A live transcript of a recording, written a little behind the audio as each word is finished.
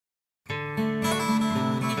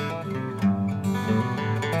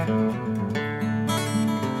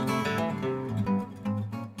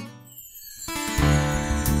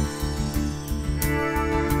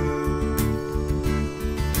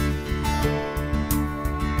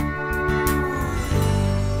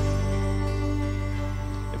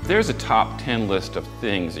there's a top 10 list of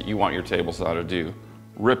things that you want your table saw to do,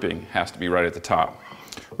 ripping has to be right at the top.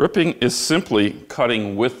 Ripping is simply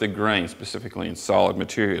cutting with the grain, specifically in solid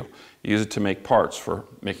material. You use it to make parts for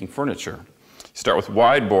making furniture. You start with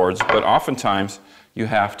wide boards, but oftentimes you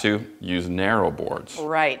have to use narrow boards.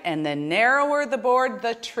 Right, and the narrower the board,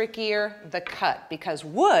 the trickier the cut, because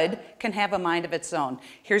wood can have a mind of its own.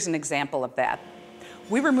 Here's an example of that.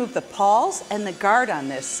 We removed the pawls and the guard on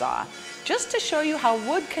this saw, just to show you how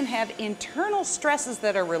wood can have internal stresses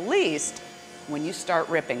that are released when you start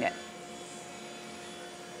ripping it.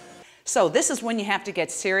 So this is when you have to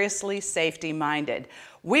get seriously safety-minded.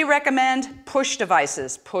 We recommend push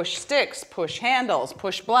devices, push sticks, push handles,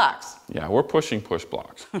 push blocks. Yeah, we're pushing push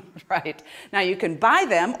blocks. Right. Now you can buy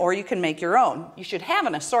them or you can make your own. You should have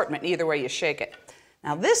an assortment either way you shake it.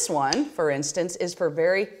 Now this one, for instance, is for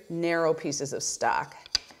very narrow pieces of stock.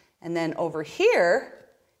 And then over here,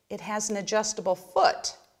 it has an adjustable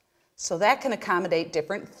foot. So that can accommodate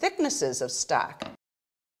different thicknesses of stock.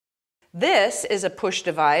 This is a push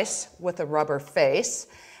device with a rubber face.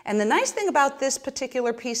 And the nice thing about this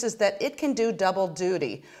particular piece is that it can do double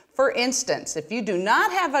duty. For instance, if you do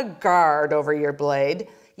not have a guard over your blade,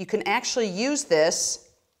 you can actually use this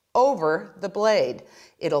over the blade.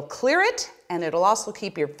 It'll clear it, and it'll also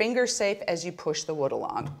keep your fingers safe as you push the wood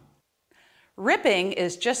along. Ripping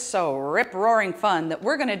is just so rip-roaring fun that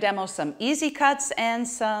we're going to demo some easy cuts and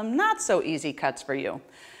some not so easy cuts for you.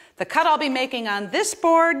 The cut I'll be making on this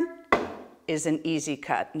board is an easy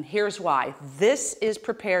cut, and here's why. This is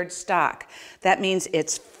prepared stock. That means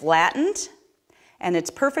it's flattened and it's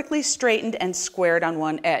perfectly straightened and squared on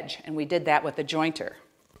one edge, and we did that with the jointer.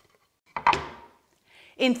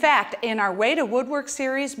 In fact, in our Way to Woodwork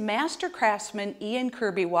series, Master Craftsman Ian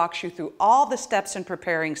Kirby walks you through all the steps in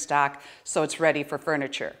preparing stock so it's ready for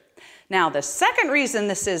furniture. Now, the second reason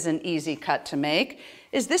this is an easy cut to make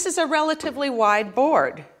is this is a relatively wide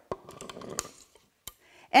board.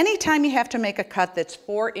 Anytime you have to make a cut that's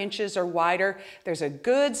 4 inches or wider, there's a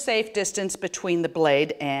good safe distance between the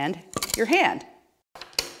blade and your hand.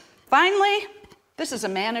 Finally, this is a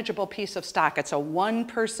manageable piece of stock. It's a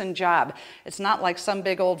one-person job. It's not like some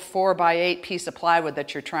big old 4x8 piece of plywood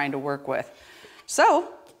that you're trying to work with.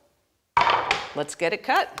 So, let's get it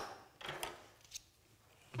cut.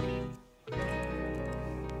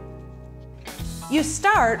 You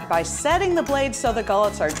start by setting the blade so the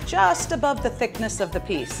gullets are just above the thickness of the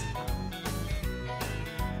piece.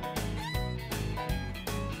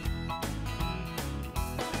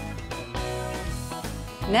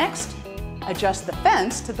 Next, adjust the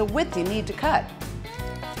fence to the width you need to cut.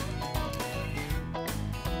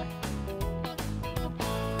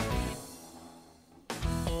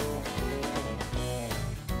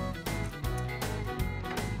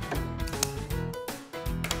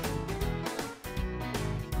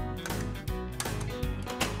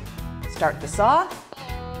 Start the saw.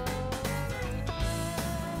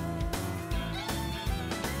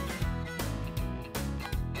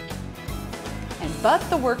 And butt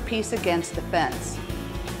the workpiece against the fence.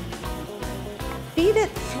 Feed it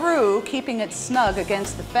through, keeping it snug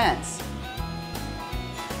against the fence.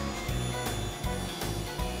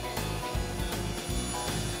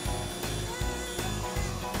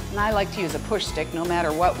 And I like to use a push stick no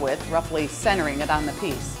matter what width, roughly centering it on the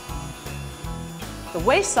piece. The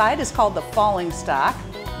waist side is called the falling stock,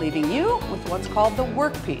 leaving you with what's called the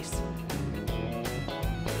workpiece.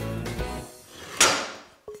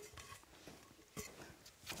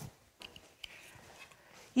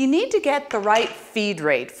 You need to get the right feed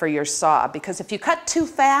rate for your saw, because if you cut too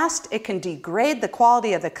fast, it can degrade the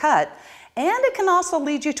quality of the cut, and it can also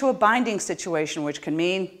lead you to a binding situation, which can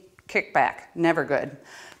mean kickback. Never good.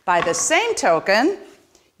 By the same token,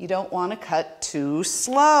 you don't want to cut too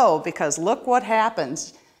slow, because look what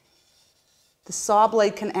happens. The saw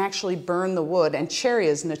blade can actually burn the wood, and cherry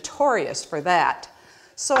is notorious for that.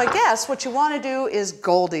 So I guess what you want to do is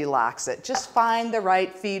Goldilocks it. Just find the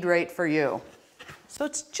right feed rate for you. So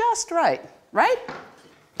it's just right, right?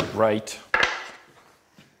 Right.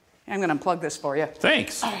 I'm going to unplug this for you.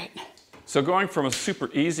 Thanks. All right. So going from a super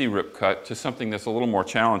easy rip cut to something that's a little more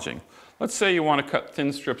challenging. Let's say you want to cut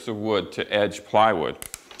thin strips of wood to edge plywood.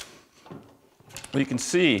 Well, you can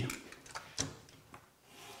see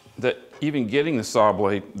that even getting the saw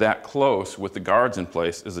blade that close with the guards in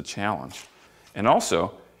place is a challenge. And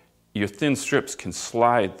also, your thin strips can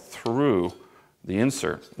slide through the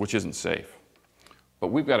insert, which isn't safe. But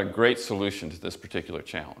we've got a great solution to this particular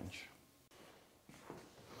challenge.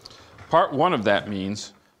 Part one of that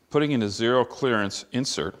means putting in a zero clearance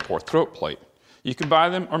insert or throat plate. You can buy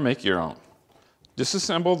them or make your own.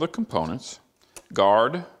 Disassemble the components,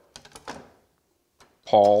 guard,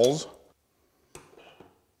 pawls,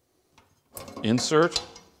 insert,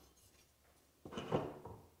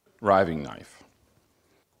 riving knife.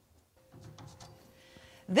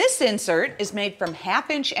 This insert is made from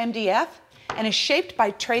 1/2-inch MDF and is shaped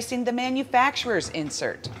by tracing the manufacturer's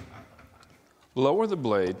insert. Lower the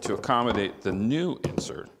blade to accommodate the new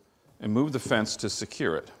insert and move the fence to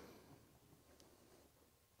secure it.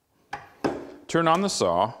 Turn on the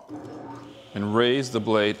saw and raise the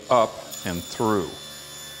blade up and through.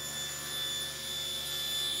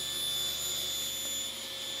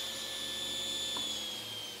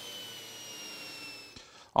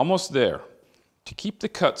 Almost there. To keep the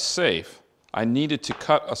cut safe, I needed to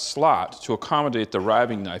cut a slot to accommodate the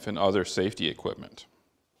riving knife and other safety equipment.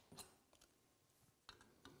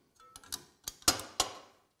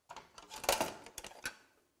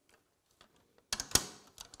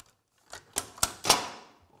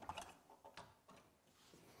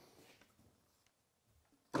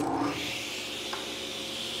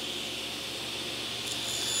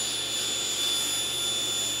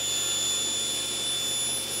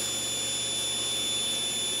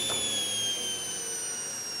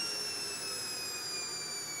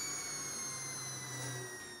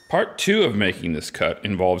 Part 2 of making this cut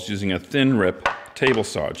involves using a thin rip table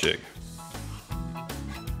saw jig.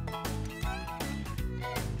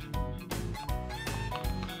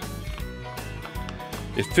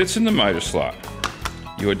 It fits in the miter slot.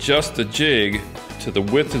 You adjust the jig to the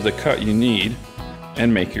width of the cut you need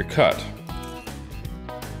and make your cut.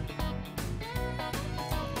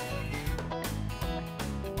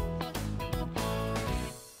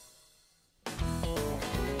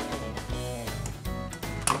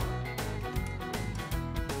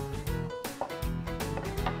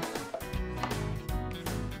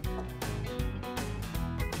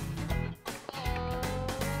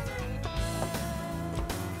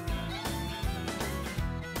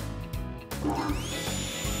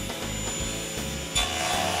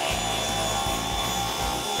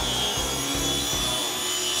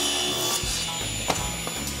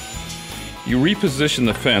 You reposition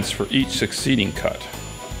the fence for each succeeding cut.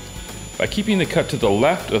 By keeping the cut to the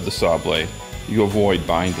left of the saw blade, you avoid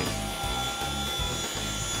binding.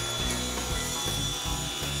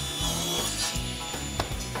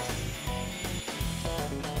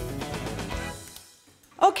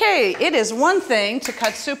 Okay, it is one thing to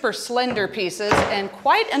cut super slender pieces and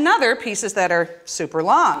quite another pieces that are super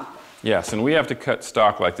long. Yes, and we have to cut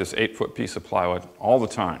stock like this 8-foot piece of plywood all the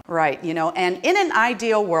time. Right, you know, and in an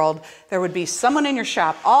ideal world, there would be someone in your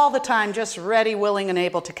shop all the time just ready, willing, and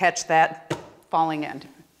able to catch that falling end.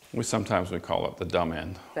 Sometimes we call it the dumb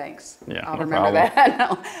end. Thanks. Yeah, I'll no remember problem. that.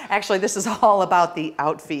 No, actually, this is all about the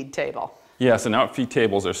outfeed table. Yes, and outfeed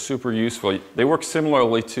tables are super useful. They work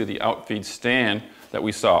similarly to the outfeed stand that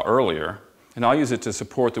we saw earlier, and I'll use it to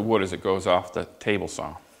support the wood as it goes off the table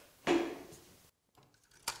saw.